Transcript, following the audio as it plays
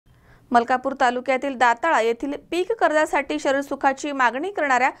मलकापूर तालुक्यातील दाताळा येथील पीक कर्जासाठी शरीरसुखाची मागणी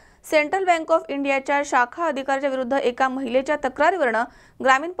करणाऱ्या सेंट्रल बँक ऑफ इंडियाच्या शाखा अधिकाऱ्याच्या विरुद्ध एका महिलेच्या तक्रारीवरून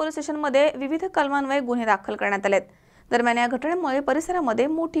ग्रामीण पोलीस स्टेशनमध्ये विविध कलमान्वये गुन्हे दाखल करण्यात आलेत। दरम्यान या घटनेमुळे परिसरामध्ये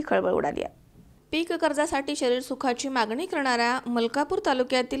मोठी खळबळ उडाली आहे। पीक कर्जासाठी शरीरसुखाची मागणी करणाऱ्या मलकापूर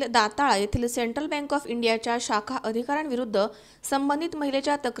तालुक्यातील दाताळा येथील सेंट्रल बँक ऑफ इंडियाच्या शाखा अधिकाऱ्यांविरुद्ध संबंधित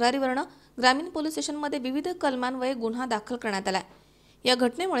महिलेच्या तक्रारीवरून ग्रामीण पोलीस स्टेशनमध्ये विविध कलमान्वये गुन्हा दाखल करण्यात आला। या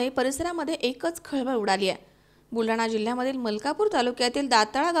घटनेमुळे परिसरामध्ये एकच खळबळ उडाली आहे। बुलढाणा जिल्ह्यामधील मलकापूर तालुक्यातील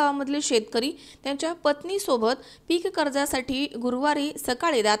दाताळा गावामधील शेतकरी त्यांच्या पत्नीसोबत पीक कर्जासाठी गुरुवारी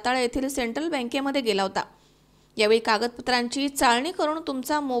सकाळी दाताळा येथील सेंट्रल बँकेमध्ये गेला होता। यावेळी कागदपत्रांची चाळणी करून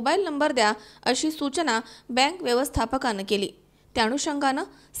तुमचा मोबाईल नंबर द्या अशी सूचना बँक व्यवस्थापकाने केली। त्या अनुषंगाने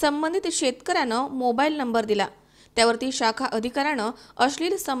संबंधित शेतकऱ्याने मोबाईल नंबर दिला। त्यावरती शाखा अधिकाऱ्याने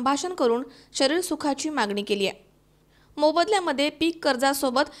अश्लील संभाषण करून शरीरसुखाची मागणी केली आहे। मोबदल्यामध्ये पीक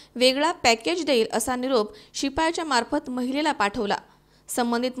कर्जासोबत वेगळा पॅकेज देईल असा निरोप शिपायाच्या मार्फत महिलेला पाठवला।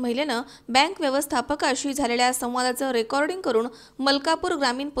 संबंधित महिलेने बँक व्यवस्थापकाशी झालेल्या संवादाचं रेकॉर्डिंग करून मलकापूर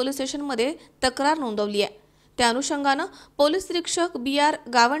ग्रामीण पोलीस स्टेशनमध्ये तक्रार नोंदवली आहे। त्या अनुषंगाने पोलीस निरीक्षक BR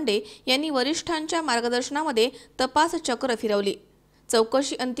गावंडे यांनी वरिष्ठांच्या मार्गदर्शनामध्ये तपास चक्र फिरवली।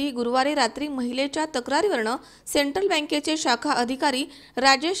 चौकशी अंती गुरुवारी रात्री महिलेच्या तक्रारीवरून सेंट्रल बँकेचे शाखा अधिकारी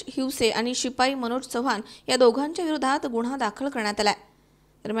राजेश हिवसे आणि शिपाई मनोज चव्हाण या दोघांच्या विरोधात गुन्हा दाखल करण्यात आला।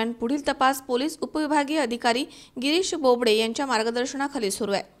 दरम्यान पुढील तपास पोलीस उपविभागीय अधिकारी गिरीश बोबडे यांच्या मार्गदर्शनाखाली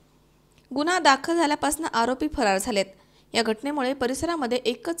सुरू आहे। गुन्हा दाखल झाल्यापासून आरोपी फरार झालेत। या घटनेमुळे परिसरामध्ये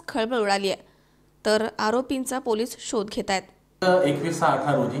एकच खळबळ उडाली आहे, तर आरोपींचा पोलीस शोध घेत आहेत।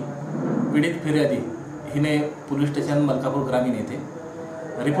 21/6/18 रोजी पीडित फिर्यादी हिने पोलीस स्टेशन मलकापूर ग्रामीण येथे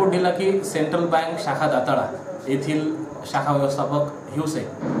रिपोर्ट दिला की सेंट्रल बँक शाखा दाताळा येथील शाखा व्यवस्थापक हिवसे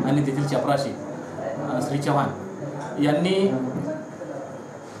आणि तेथील चपराशी श्री चव्हाण यांनी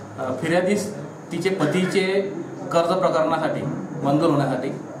फिर्यादीस तिचे पतीचे कर्ज प्रकरणासाठी मंजूर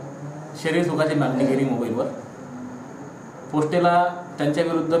होण्यासाठी शरीरसुखाची मागणी केली। मोबाईलवर पोस्टेला त्यांच्या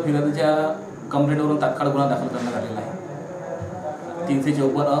विरुद्ध फिर्यादीच्या कंप्लेंटवरून तात्काळ गुन्हा दाखल करण्यात आलेला आहे।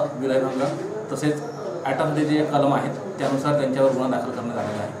 354 विलयभंग तसेच अटकचे जे कलम आहेत त्यानुसार त्यांच्यावर गुन्हा दाखल करण्यात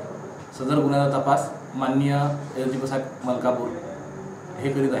आलेला आहे। सदर गुन्ह्याचा तपास माननीय SDPO साहेब मलकापूर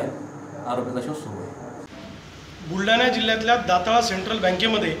हे करीत आहेत। आरोपीचा शोध सुरू आहे। बुलढाणा जिल्ह्यातल्या दाताळा सेंट्रल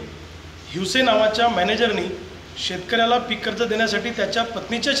बँकेमध्ये हिवसे नावाच्या मॅनेजरनी शेतकऱ्याला पीक कर्ज देण्यासाठी त्याच्या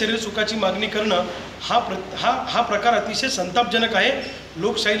पत्नीच्या शरीरसुखाची मागणी करणं हा प्रकार अतिशय संतापजनक आहे।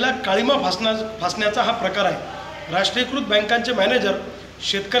 लोकशाहीला काळिमा फासण्याचा हा प्रकार आहे। राष्ट्रीयकृत बँकांचे मॅनेजर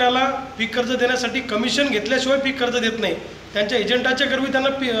शेतकऱ्याला पीक कर्ज देण्यासाठी कमिशन घेतल्याशिवाय पीक कर्ज देत नाही। त्यांच्या एजंटाच्या करवी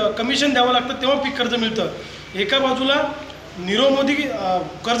त्यांना कमिशन द्यावं लागतं, तेव्हा पीक कर्ज मिळतं। एका बाजूला नीरव मोदी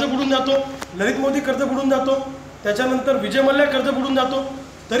कर्ज बुडून जातो, ललित मोदी कर्ज बुडून जातो, त्याच्यानंतर विजय मल्ल्या कर्ज बुडून जातो,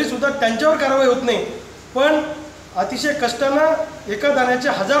 तरीसुद्धा त्यांच्यावर कारवाई होत नाही। पण अतिशय कष्टानं एका दाण्याचे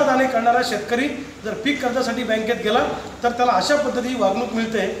 1000 दाणे करणारा शेतकरी जर पीक कर्जासाठी बँकेत गेला तर त्याला अशा पद्धतीची वागणूक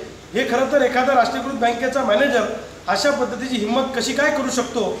मिळते। हे खरं तर एखादा राष्ट्रीयकृत बँकेचा मॅनेजर अशा पद्धतीची हिंमत कशी काय करू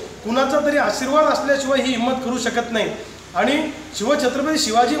शकतो? कुणाचा तरी आशीर्वाद असल्याशिवाय ही हिंमत करू शकत नाही। आणि शिवछत्रपती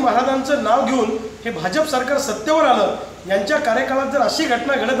शिवाजी महाराजांचं नाव घेऊन हे भाजप सरकार सत्तेवर आलं, यांच्या कार्यकाळात जर अशी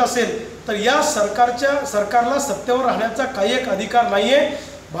घटना घडत असेल तर या सरकारला सत्तेवर राहण्याचा काही एक अधिकार नाही आहे।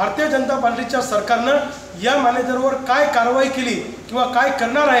 भारतीय जनता पार्टीच्या सरकारनं या मॅनेजरवर काय कारवाई केली किंवा काय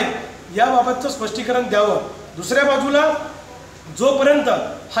करणार आहेत याबाबतचं स्पष्टीकरण द्यावं। दुसऱ्या बाजूला जोपर्यंत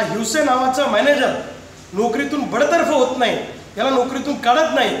हा हिवसे नावाचा मॅनेजर नोकरीतून बडतर्फ होत नाही, याला नोकरीतून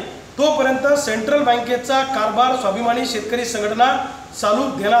काढत नाही, तोपर्यंत सेंट्रल बँकेचा कारभार स्वाभिमानी शेतकरी संघटना चालू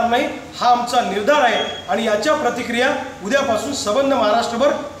देणार नाही, हा आमचा निर्धार आहे। आणि याच्या प्रतिक्रिया उद्यापासून संबंध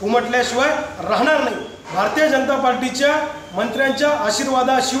महाराष्ट्रभर उमटल्याशिवाय राहणार नाही। भारतीय जनता पार्टीच्या मंत्र्यांच्या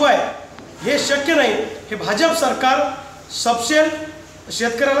आशीर्वादाशिवाय हे शक्य नाही। हे भाजप सरकार सपशेल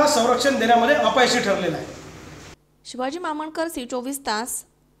शेतकऱ्याला संरक्षण देण्यामध्ये अपयशी ठरलेलं आहे। शिवाजी मामणकर, C24 तास,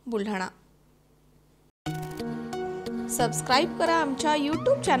 बुलढाणा। सबस्क्राईब करा आमच्या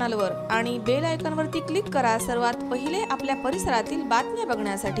YouTube चॅनलवर आणि बेल आयकॉनवरती क्लिक करा सर्वात पहिले आपल्या परिसरातील बातम्या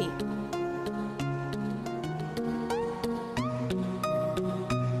बघण्यासाठी।